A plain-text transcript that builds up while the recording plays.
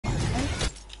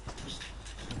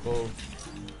Go.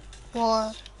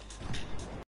 What?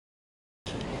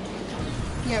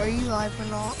 Yeah, are you live or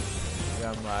not?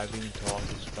 Yeah, I'm live. You can talk.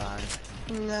 It's fine.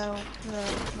 No.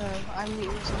 I'm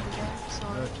muting myself again.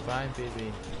 Sorry. No, it's fine,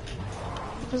 baby.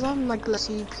 Because I'm like, let's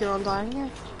see, pure on dying here.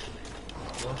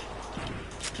 What?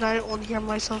 And I don't want to hear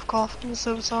myself coughing,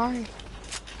 so sorry.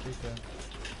 Okay.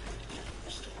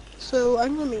 So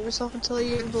I'm gonna mute myself until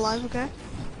you end the live, okay?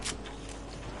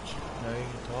 No, you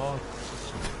can talk.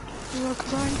 No,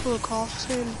 because I'm gonna cough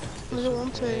soon. I don't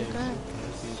want to, okay?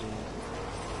 It's okay, baby.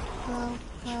 No.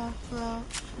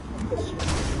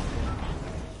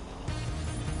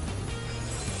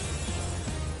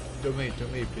 Don't make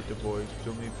put the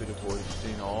voice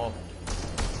thing off.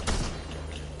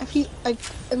 If you, like,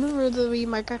 whenever the wee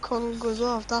mic icon goes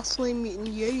off, that's only muting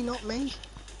you, not me.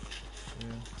 Yeah.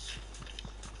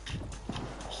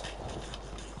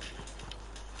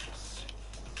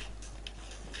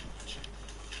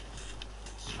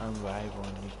 I'm live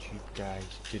on YouTube, guys.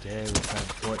 Today we're playing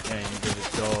Fortnite and get a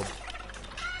dub.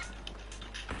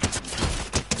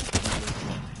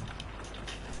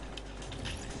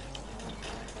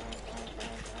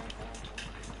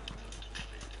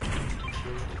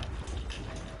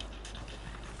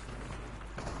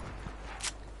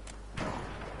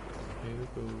 Here we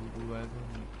go, we're live on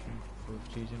YouTube for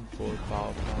Season 4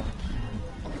 Battle Pass.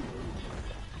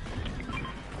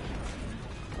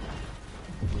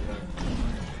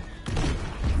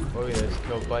 Oh yeah, let's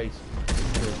kill Bites.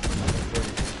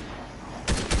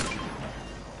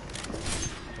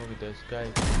 Look at this guy.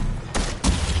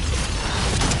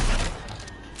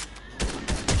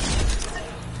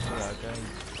 Yeah, guys.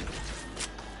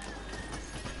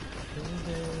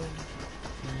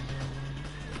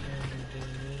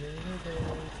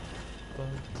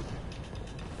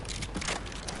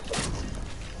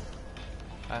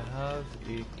 I have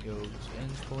 8 kills in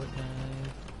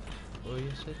Fortnite. Oh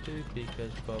yes I do,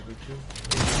 because Bobby Joe.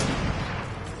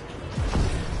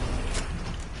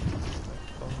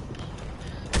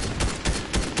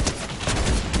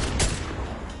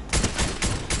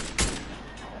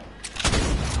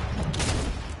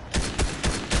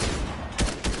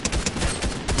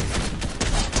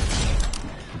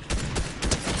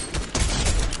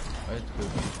 Let's go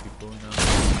these people now.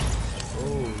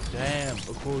 Oh damn, a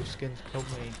cool skin's killed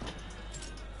me.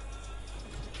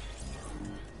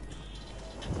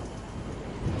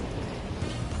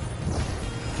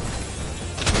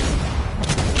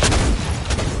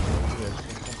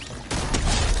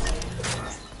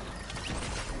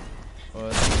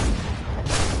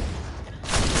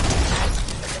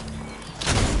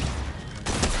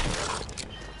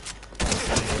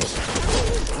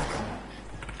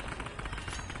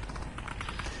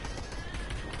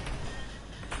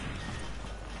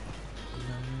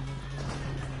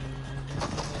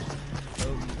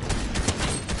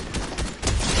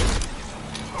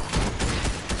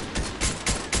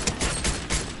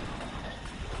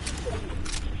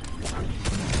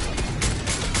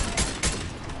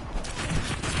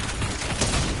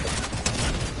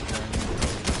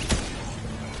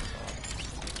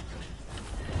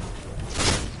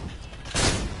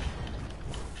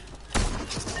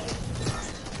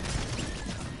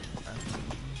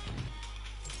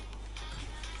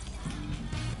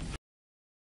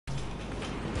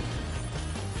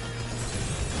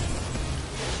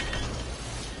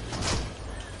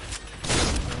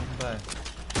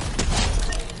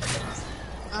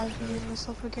 I've muted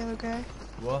myself again, okay?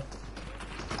 What?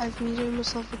 I've muted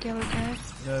myself again, okay?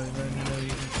 No, you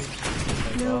can take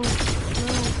it. No.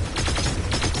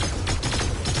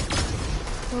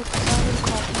 Look, I've been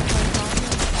coughing my body.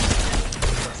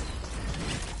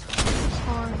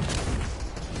 Sorry.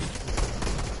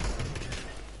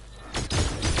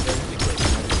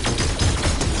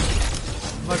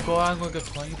 Oh my god, I'm gonna get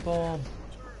 20 bomb.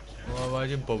 Oh,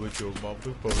 imagine Bobby Joe, Mom,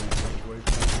 do Bobby Joe, wait.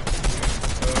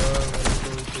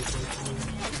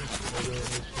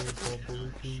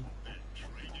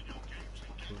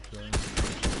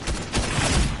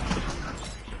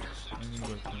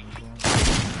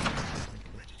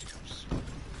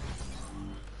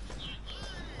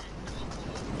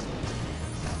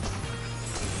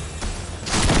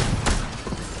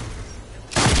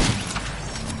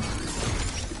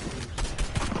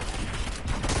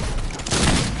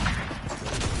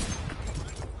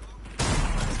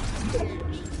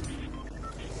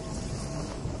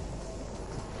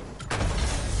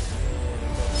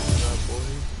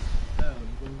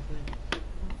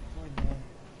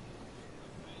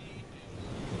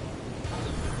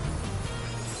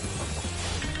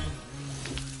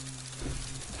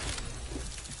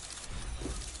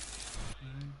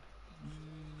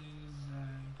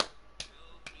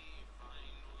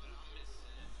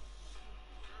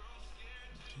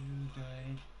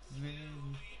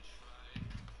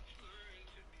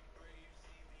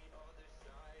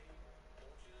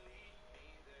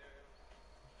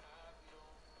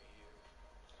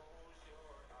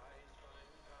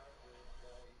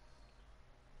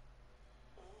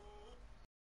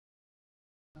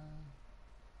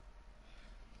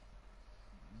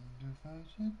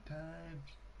 Sometimes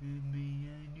with me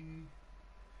and you.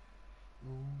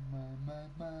 Oh my.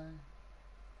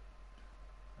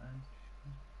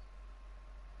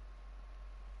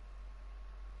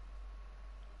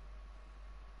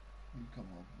 We come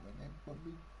up whenever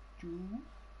we do.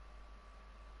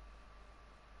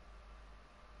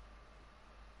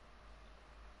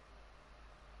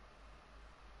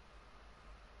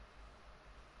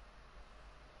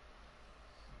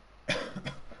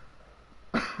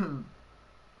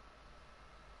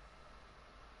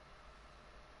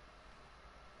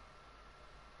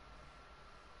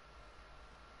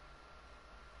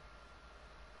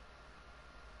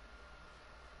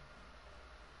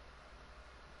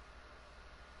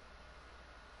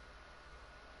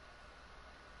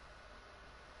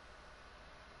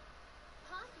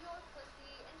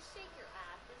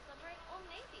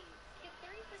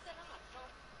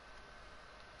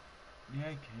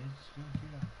 Yeah, kids, go do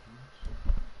that, kids.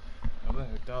 I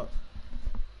better that.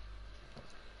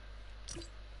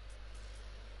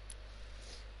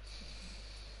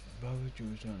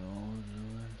 Barbecues on all the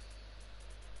way.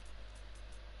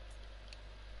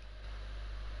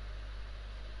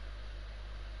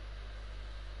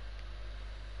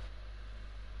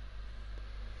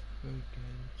 Good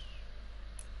kids.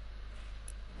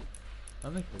 I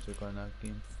think it's a good night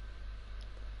game.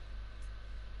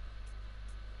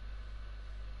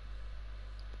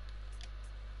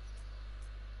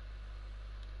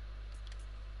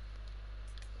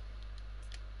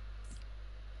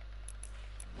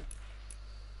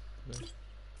 But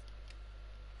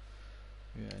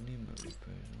yeah, I need my repairs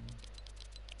on.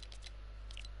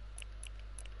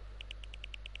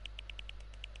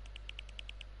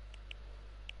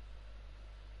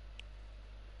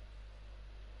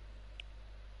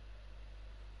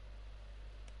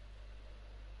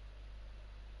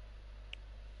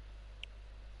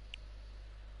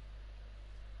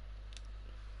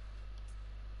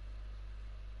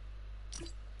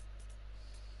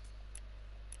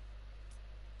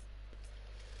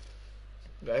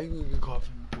 I ain't gonna get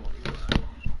coffee before this.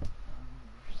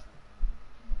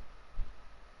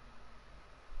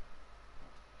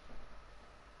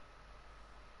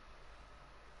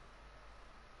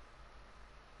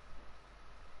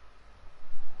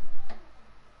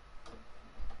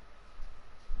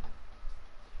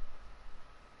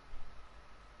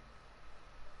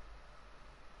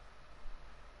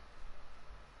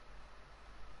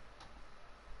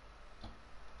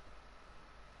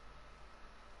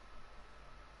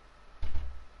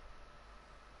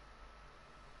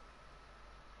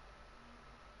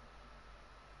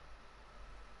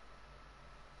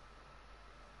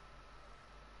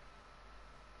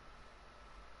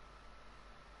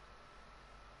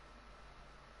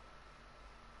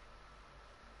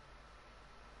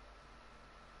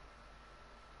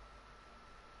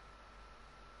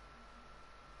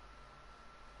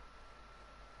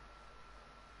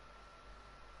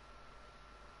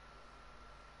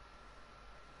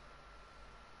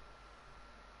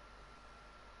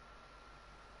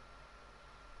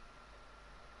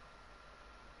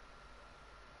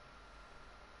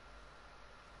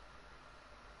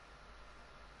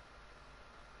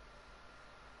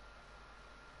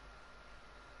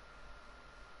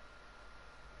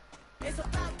 It's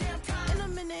about damn time. In a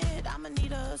minute, I'ma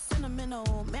need a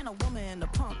sentimental man or woman to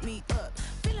pump me up.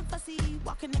 Feeling fussy,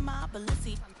 walking in my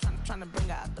Balenci. I'm trying to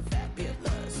bring out the fat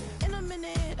lust. In a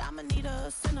minute, I'ma need a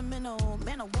sentimental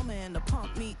man or woman to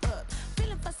pump me up.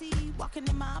 Feeling fussy, walking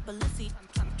in my Balenci.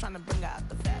 I'm trying to bring out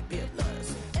the fat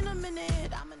lust. In a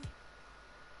minute, I'ma need.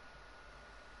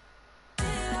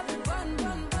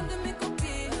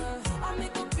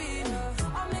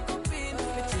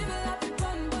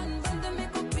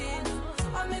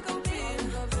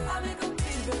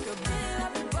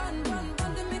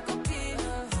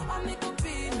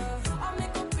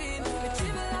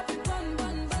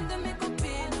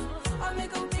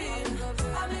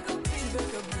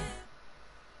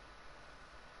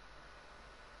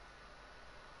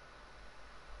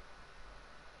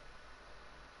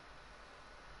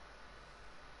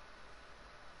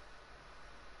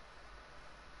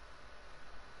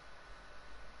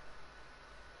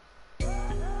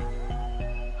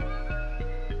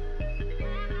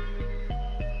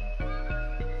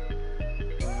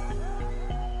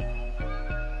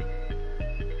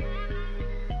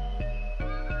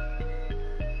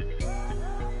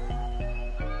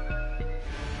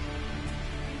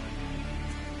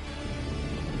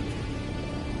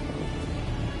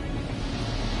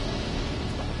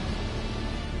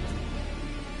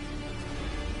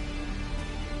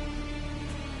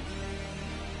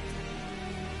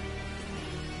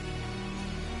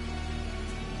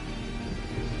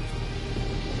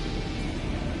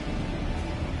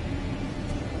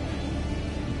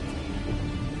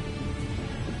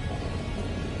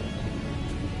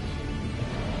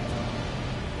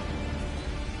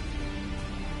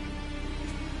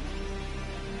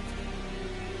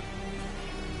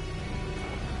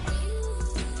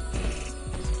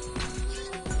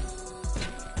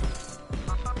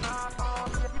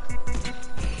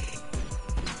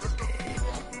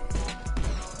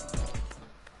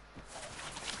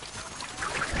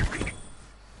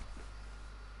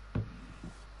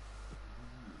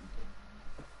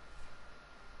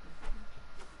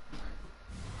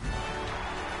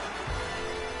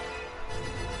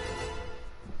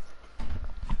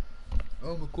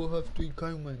 Oh my god, I have 3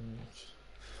 comments.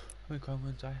 How many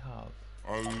comments I have?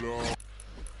 Allah.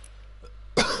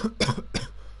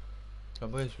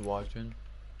 Somebody's watching.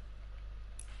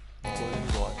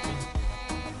 Somebody's watching.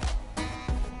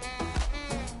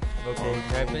 Okay,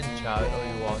 type in chat, are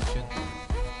you watching?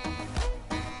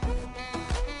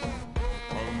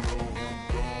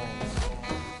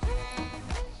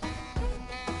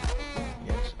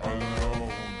 Yes, I know.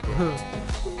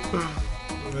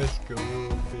 Let's go,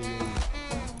 baby.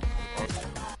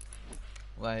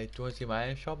 Like, do you want to see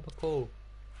my shop, Nicole?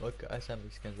 Look at some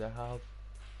skins I have.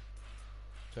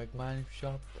 Check my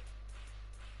shop.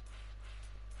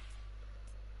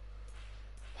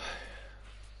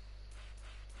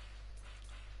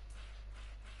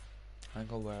 I'm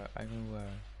gonna wear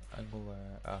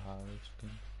a Harley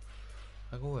skin.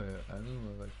 I'm gonna wear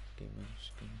like gaming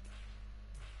skin.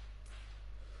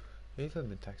 If you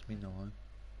haven't text me now.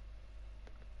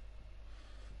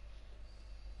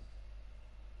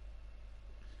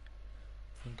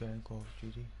 Okay, Call of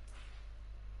Duty.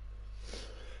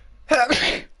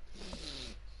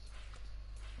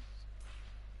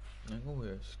 I'm gonna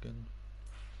wear a skin.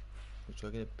 Which I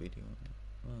get a video on it.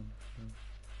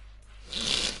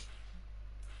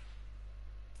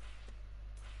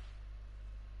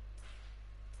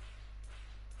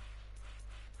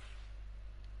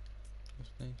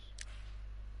 That's nice.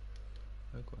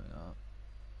 I'm going up.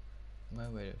 My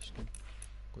wear a skin.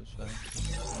 Good side.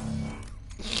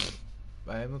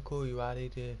 Right, Cool, you ready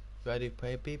to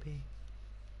play, baby?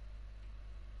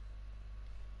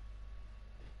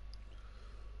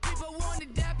 People want to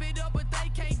dap it up, but they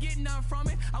can't get none from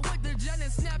it. I went to jail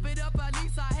and snap it up, at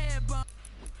least I had bun.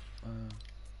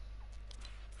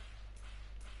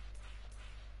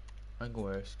 I'm gonna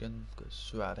wear a skin because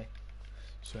sweaty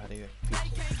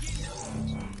like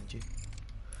face.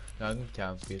 Now I'm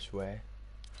gonna face way.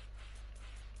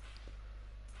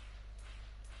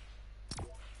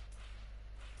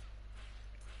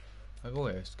 I'm gonna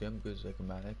wear a skin because like a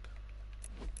manic.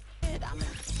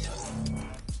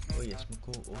 Oh yes,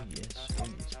 Mako. Oh yes,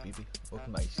 baby.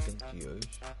 Welcome my skin to yours.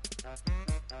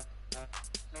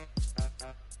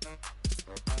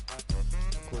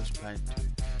 Of course, plan too.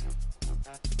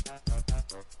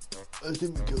 I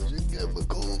think Mako's in there,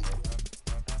 Mako.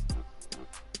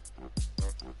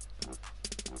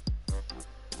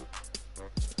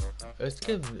 A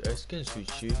skin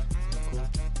suits you, Mako.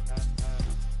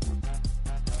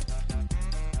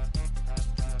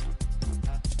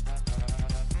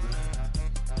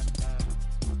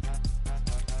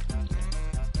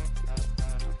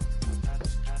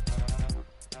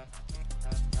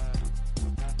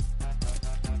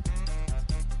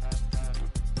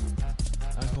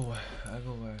 I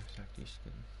go wear exactly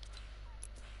skin.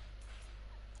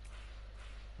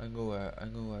 I go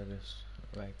wear this,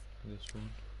 like this one.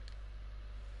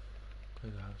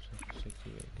 Cause I have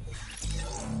 68.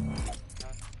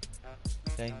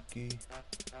 Thank you,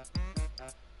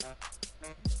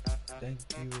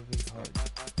 really hard.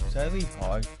 Is that really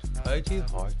hard? I do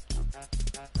hard.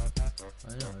 I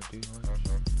know I do hard.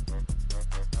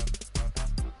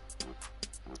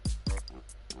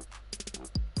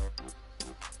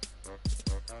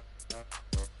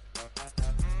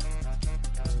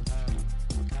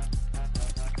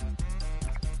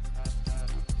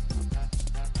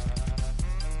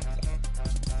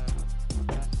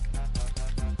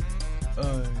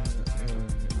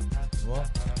 What?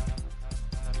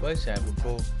 What's that,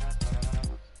 Mako?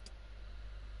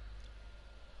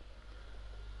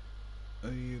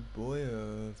 Are you a boy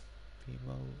or a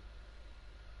female?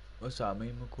 What's that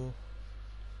mean, Mako?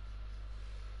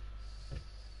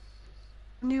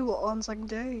 I knew what ones I can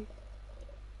do.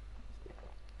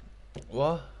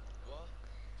 What?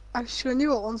 I sure knew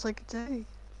what ones I could do.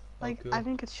 Like, Okay. I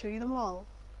think I'd show you them all.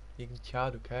 You can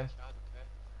chat, okay?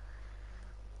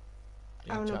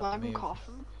 You I don't know, chat but to I've me been if-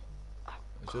 coughing.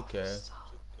 It's okay.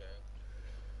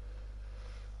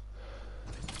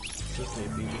 It's okay,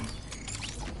 baby.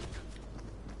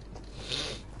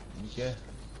 Okay.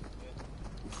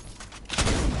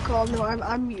 God, no,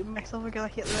 I'm muting myself again. I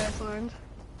hit the red sound.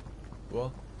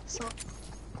 What? So,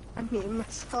 I'm muting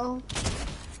myself.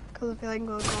 Because I feel like I'm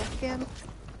going to go again.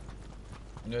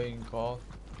 No, you can cough.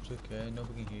 It's okay.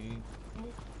 Nobody can hear you.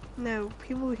 No,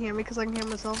 people will hear me because I can hear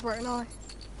myself right now.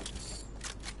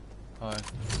 Hi.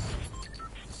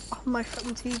 On my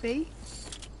fucking TV.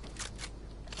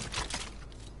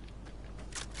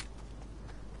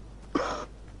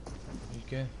 You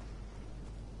okay?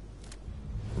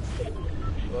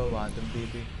 Well, random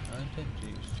baby. I don't think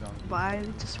she's strong. But I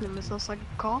just made myself so I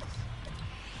could cough.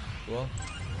 What?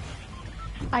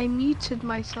 I muted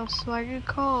myself so I could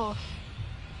cough.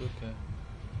 It's okay.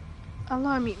 I'll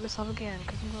now meet myself again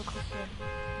because I'm gonna cook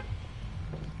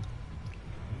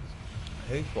you.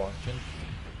 Who's watching?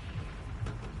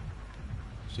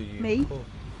 So you Me? cool.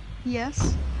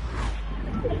 Yes.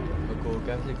 Cool,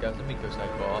 guess it because I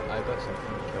got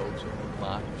something killed someone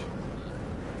match.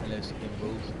 And it's game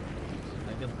rules.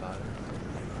 I can buy it.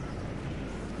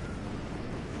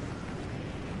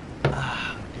 Do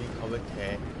cup of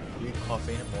tea, do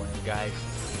coffee in the morning, guys.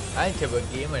 I ain't type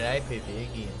of game and I play video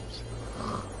games.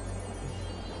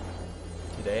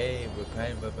 Today we're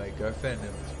playing with my girlfriend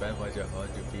and we spent like 100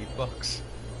 V-Bucks.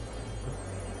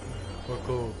 We're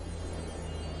cool.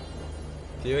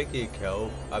 Do you like get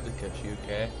killed? I would kiss you,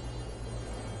 okay?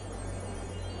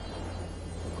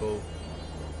 We're cool.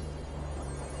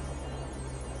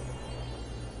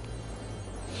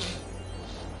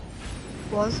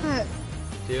 Was it?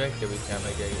 Do you like every time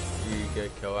you get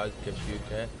killed, I would kiss you,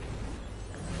 okay?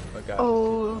 My God.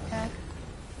 Oh, okay.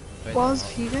 What was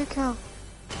if you get killed?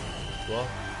 What?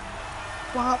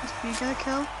 What happens if you get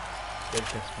killed? You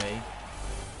kiss me.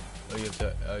 Or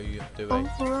you have to like...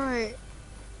 Oh, right.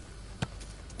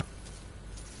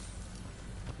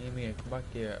 Hey Mia, come back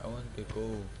here. I want to go. Go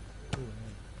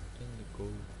ahead. I want to go.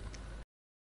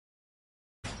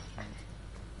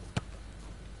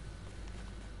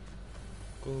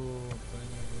 Go.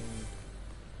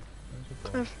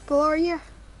 How people are you?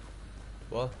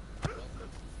 What?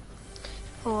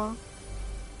 Hold on.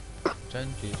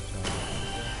 Send you some.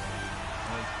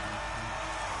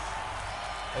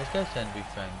 This guy send be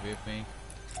friend with me.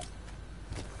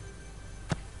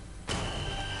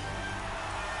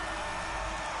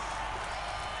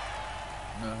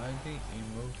 No, I think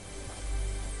emo.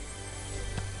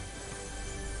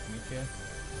 Okay.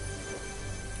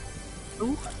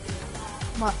 Ooh.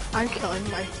 I'm killing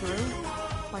my throat.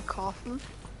 My coughing.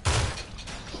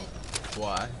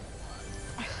 Why?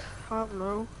 I don't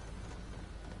know.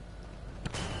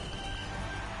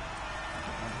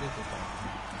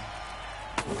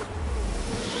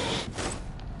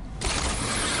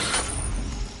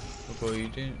 Okay, you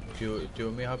didn't. Do you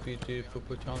want me to help you do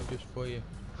football challenges for you?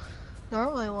 I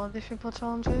don't really want to do football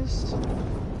challenges.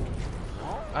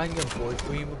 I can get a boy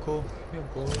for you, McCall. You're a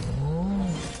boy.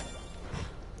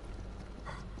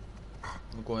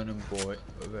 I'm going on boy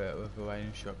with a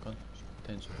riding shotgun.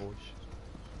 10 supports.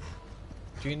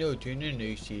 Do you know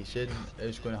new season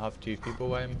is going to have 2 people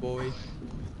riding boys?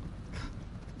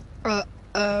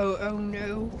 Oh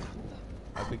no.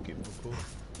 That'd be good, McCall.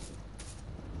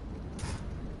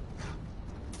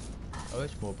 Oh,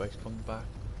 it's mobiles coming back.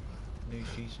 New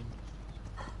season.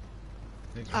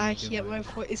 I hate my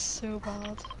voice so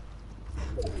bad.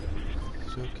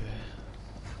 It's okay.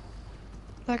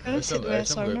 Like I sit there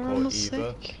sounding around the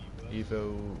Eva. sick.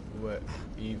 Eva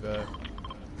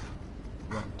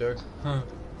Winter.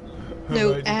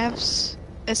 No, Evs.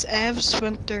 It's Evs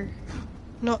Winter.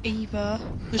 Not Eva.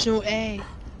 There's no A.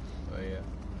 Oh yeah.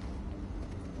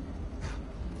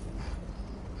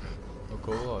 How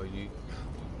cool are you?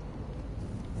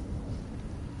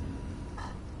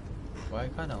 Why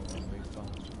can't I run very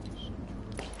fast?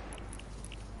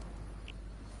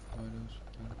 I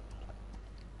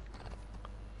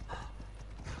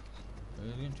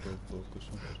can try to focus on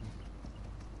something.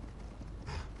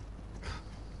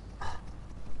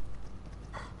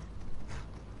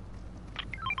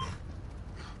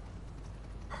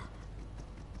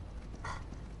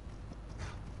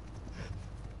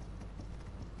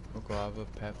 Okay, I have a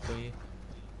pet for you.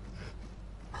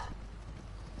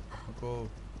 Okay,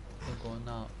 I'm going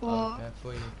now. I have a pet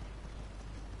for you.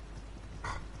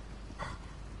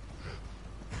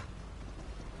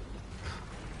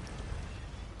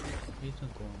 He's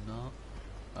not going now.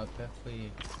 I have a pet for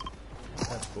you.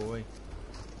 Pet boy.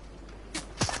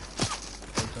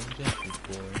 I'm just a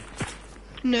boy.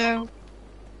 No.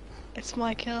 It's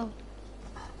my kill.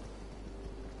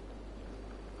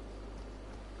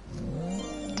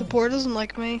 The board doesn't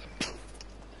like me.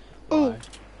 Oh! Why?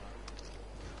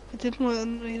 I didn't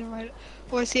want me to write it.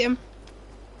 Oh, I see him.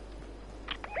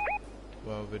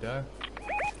 Well, over there.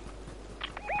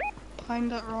 Behind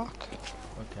that rock.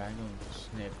 Okay, I'm going to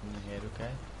snap in the head,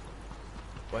 okay?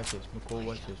 Watch this, McCall,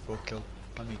 watch this, full kill.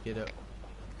 Let me get it.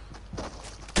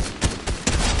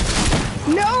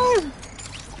 No!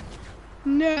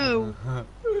 No!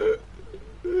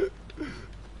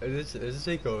 Is this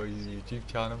like a YouTube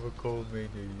channel, McCall? Main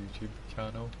YouTube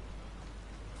channel?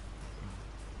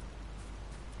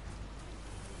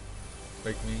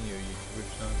 Like me, your YouTube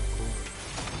channel, McCall?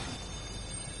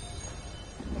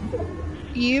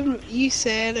 You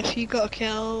said if you got a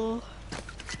kill,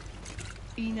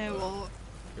 you know what?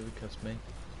 You would kiss me?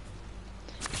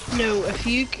 No, if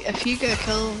you get a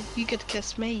kill, you get to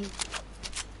kiss me.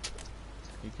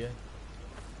 You get?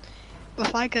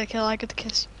 If I get a kill, I get to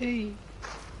kiss you.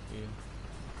 Yeah.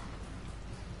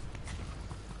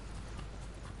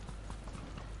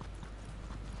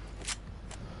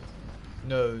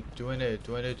 No, do you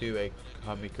wanna do like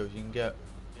how many kills you can get?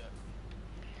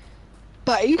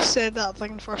 But you said that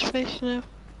thing in first place, you know?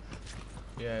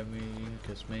 Yeah, I mean, you can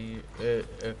kiss me.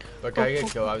 But Oh, I get oh,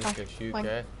 killed, oh, I'll just fine, kiss you, fine.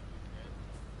 okay?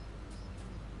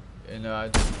 And I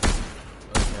just,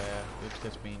 okay, just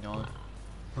kiss me now.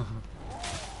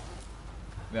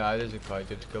 No, I just encourage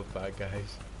you to kill bad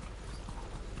guys.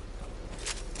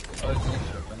 Oh, it's nice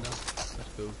shotgun now.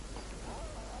 Let's go.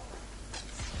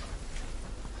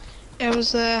 It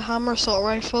was a hammer assault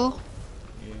rifle.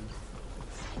 Yeah.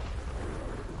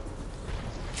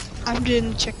 I'm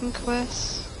doing the chicken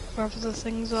quest, wherever the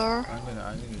things are. I'm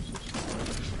gonna use this now.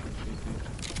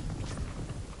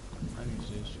 I'm gonna use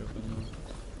this shotgun now.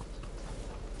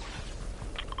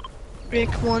 Break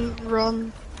one,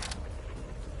 run.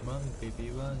 Run,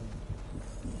 baby, run.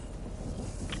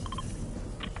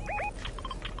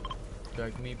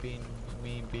 Drag me being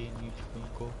you can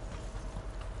go.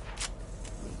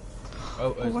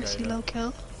 Oh, Oh, this what's guy he there. low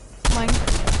kill? Mine. Nah,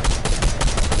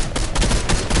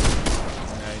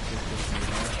 he's just me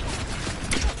now.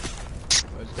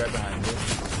 Oh, this guy behind you.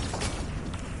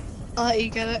 I'll let you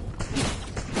get it.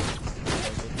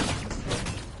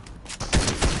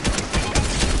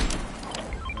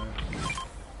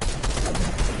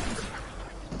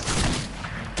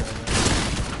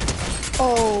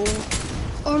 Oh.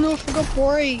 Oh no, I forgot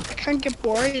Bori. I can't get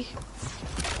Bori.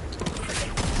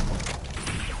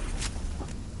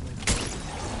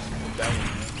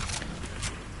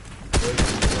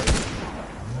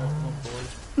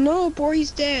 No,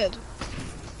 Bori's dead.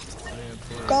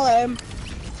 Got him.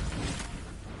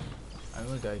 I'm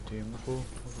gonna die too, Mako. Look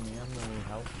at me, I'm no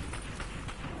health.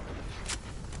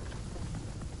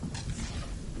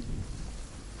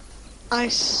 I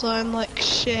sound like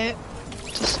shit,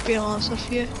 just to be honest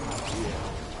with you.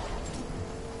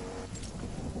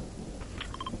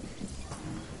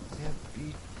 Yep,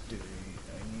 you do.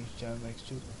 And you sound like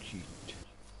so cute.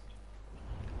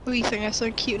 What do you think? I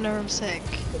sound cute now I'm sick.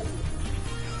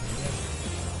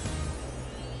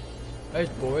 There's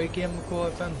Boy game, Mako. I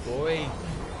found Boy.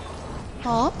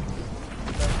 Huh? I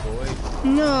found Boy.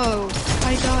 No,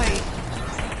 I died.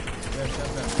 Yes, I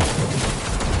found Boy.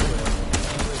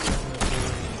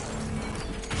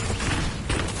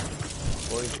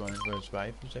 Boy's running for his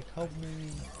life. He's like, help me.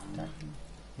 Daddy.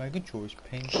 My controller's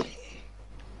pink. Oh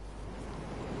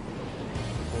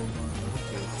man,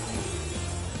 okay.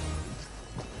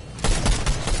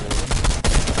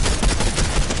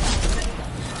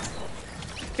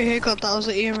 Who got that? Was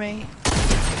it you or me?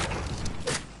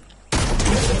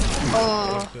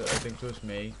 Oh. I think it was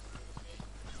me.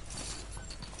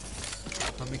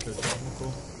 How many kills have I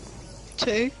got?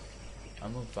 2.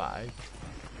 I'm on 5.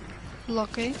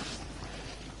 Lucky.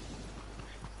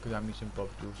 Because I'm using Bob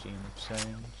Jules aim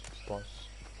sounds. Boss,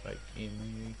 like,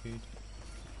 aiming really good.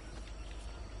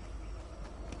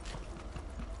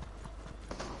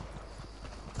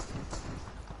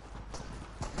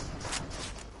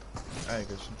 I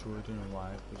guess enjoyed doing a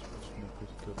live, which was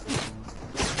pretty good.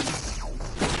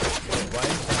 Why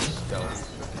is that stealth?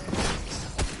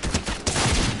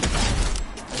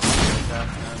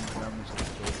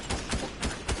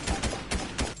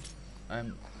 I'm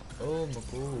oh my god,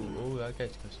 oh that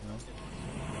guy's cussing off.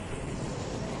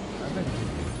 I'm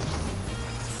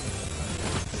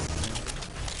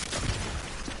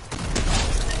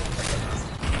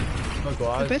oh my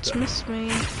god, The bitch missed me.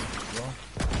 Well.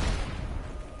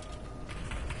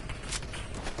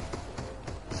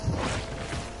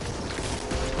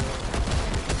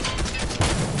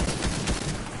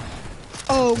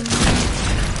 Oh.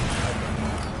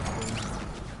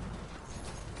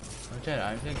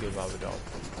 I'm gonna give up it all.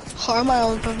 How am I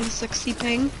on 760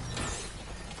 ping?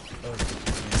 Oh,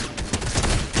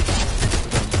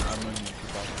 I'm on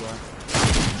YouTube after.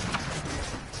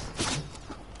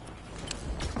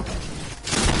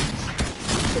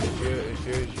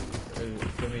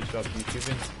 Can we stop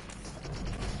YouTubing?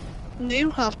 No, you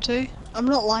don't have to. I'm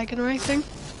not lagging or anything.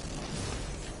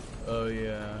 Oh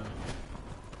yeah.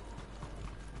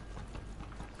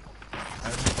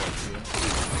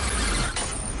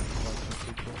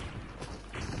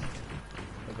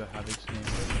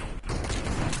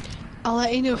 I'll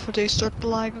let you know if I do start to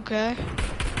lag, okay?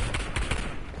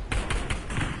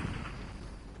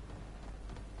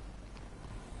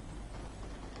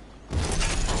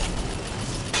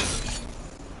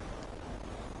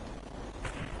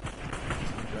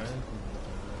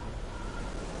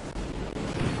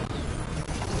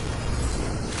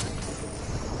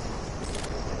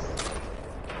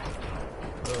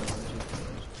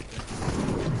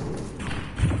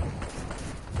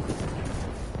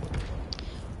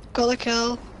 Got a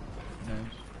kill.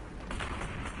 Nice.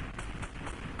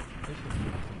 This is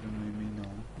fucking made me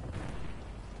know.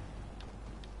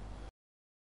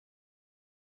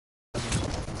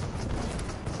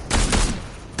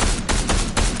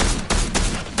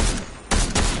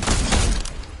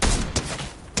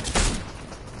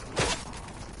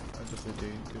 That's a good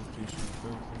day. Give decent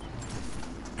focus.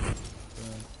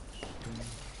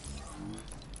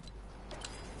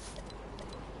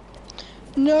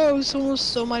 No, someone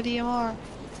stole my DMR. Wow.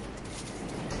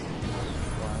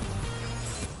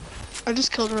 I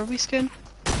just killed Ruby Skin.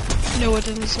 No, I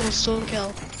didn't. Someone stole the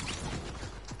kill.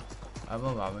 I'm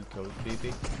a mom and killed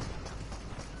baby.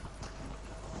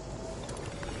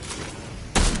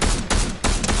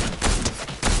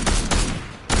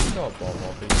 Got a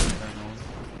ball baby turn on.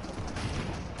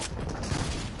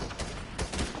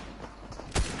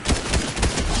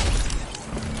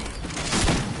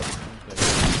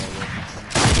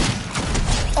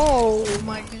 Oh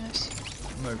my goodness.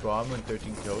 Oh my god, I'm on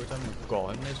 13 kills. I'm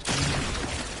gone this game.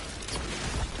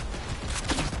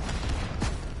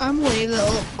 I'm way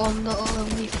little on the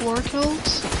only 4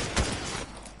 kills.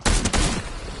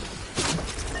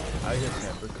 I just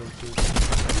never go to.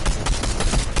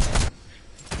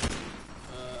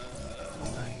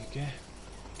 Okay.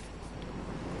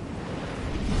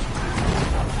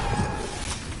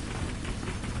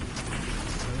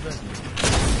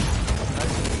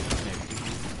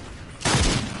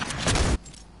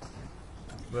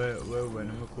 We're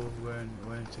winning,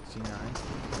 we're in 69.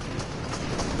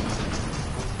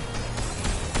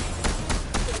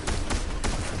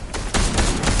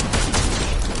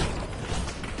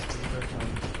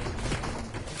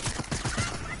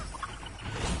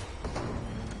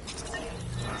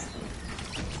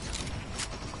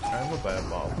 I'm gonna buy a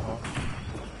bottle pop.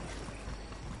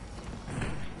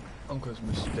 I'm cause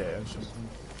my stairs or something.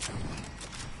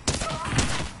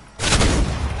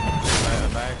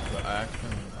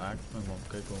 I asked my mom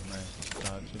to go my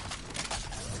started.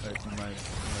 Like my mom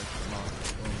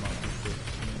to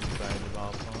buy the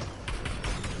bottle pop.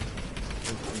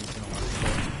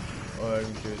 Or I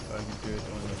can do it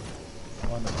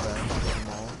on the bench at the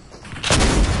mall.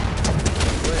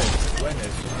 When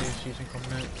is the new season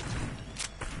coming out?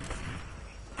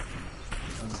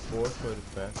 On the 4th or the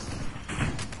 5th?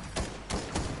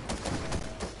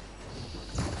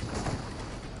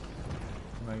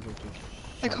 Might go to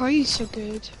Like, how are you so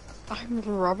good? I'm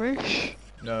rubbish.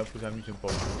 no, because I'm using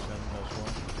both of them, that's why.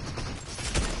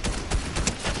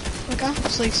 Like, I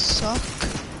absolutely suck.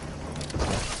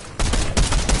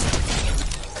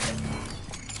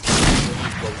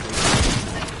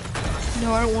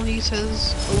 No, I don't want to use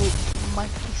his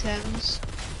Mikey Sens.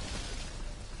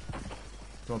 Do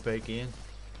you want to play again?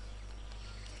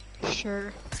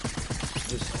 Sure.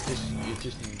 You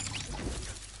just need...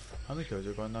 How many kills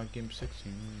are going on game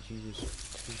 16? Jesus.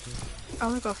 I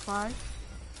only got 5.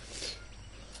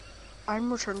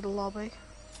 I'm returned to lobby.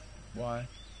 Why?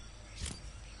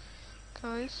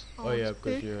 Guys. Oh yeah,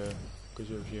 because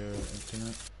of your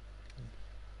internet.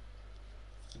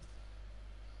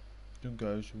 Two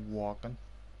guys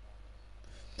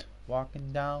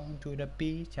walking down to the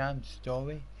beach. I'm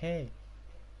story. Hey,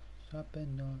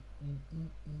 stopping on.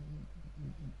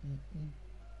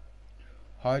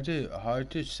 How did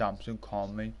Samsung call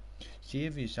me? See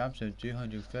if you Samsung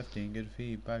 350 and get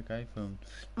feedback iPhone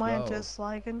My 12. internet's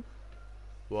lagging.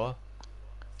 What?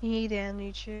 You need to end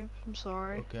YouTube. I'm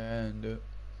sorry. Okay, and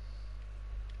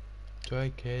try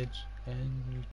kids and